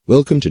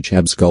Welcome to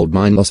Rechabs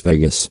Goldmine, Las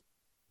Vegas.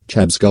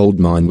 Rechabs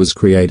Goldmine was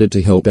created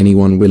to help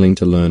anyone willing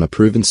to learn a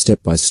proven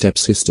step-by-step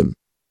system.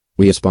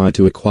 We aspire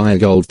to acquire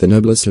gold, the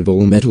noblest of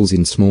all metals,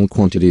 in small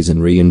quantities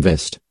and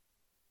reinvest.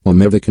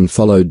 Whomever can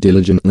follow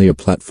diligently a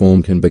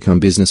platform can become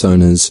business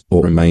owners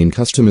or remain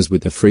customers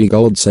with a free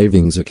gold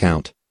savings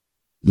account.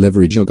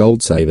 Leverage your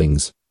gold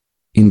savings.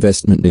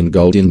 Investment in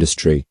gold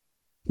industry.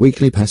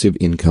 Weekly passive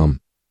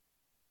income.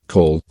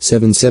 Call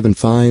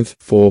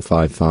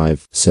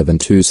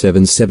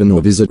 775-455-7277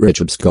 or visit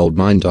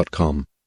rechabsgoldmine.com.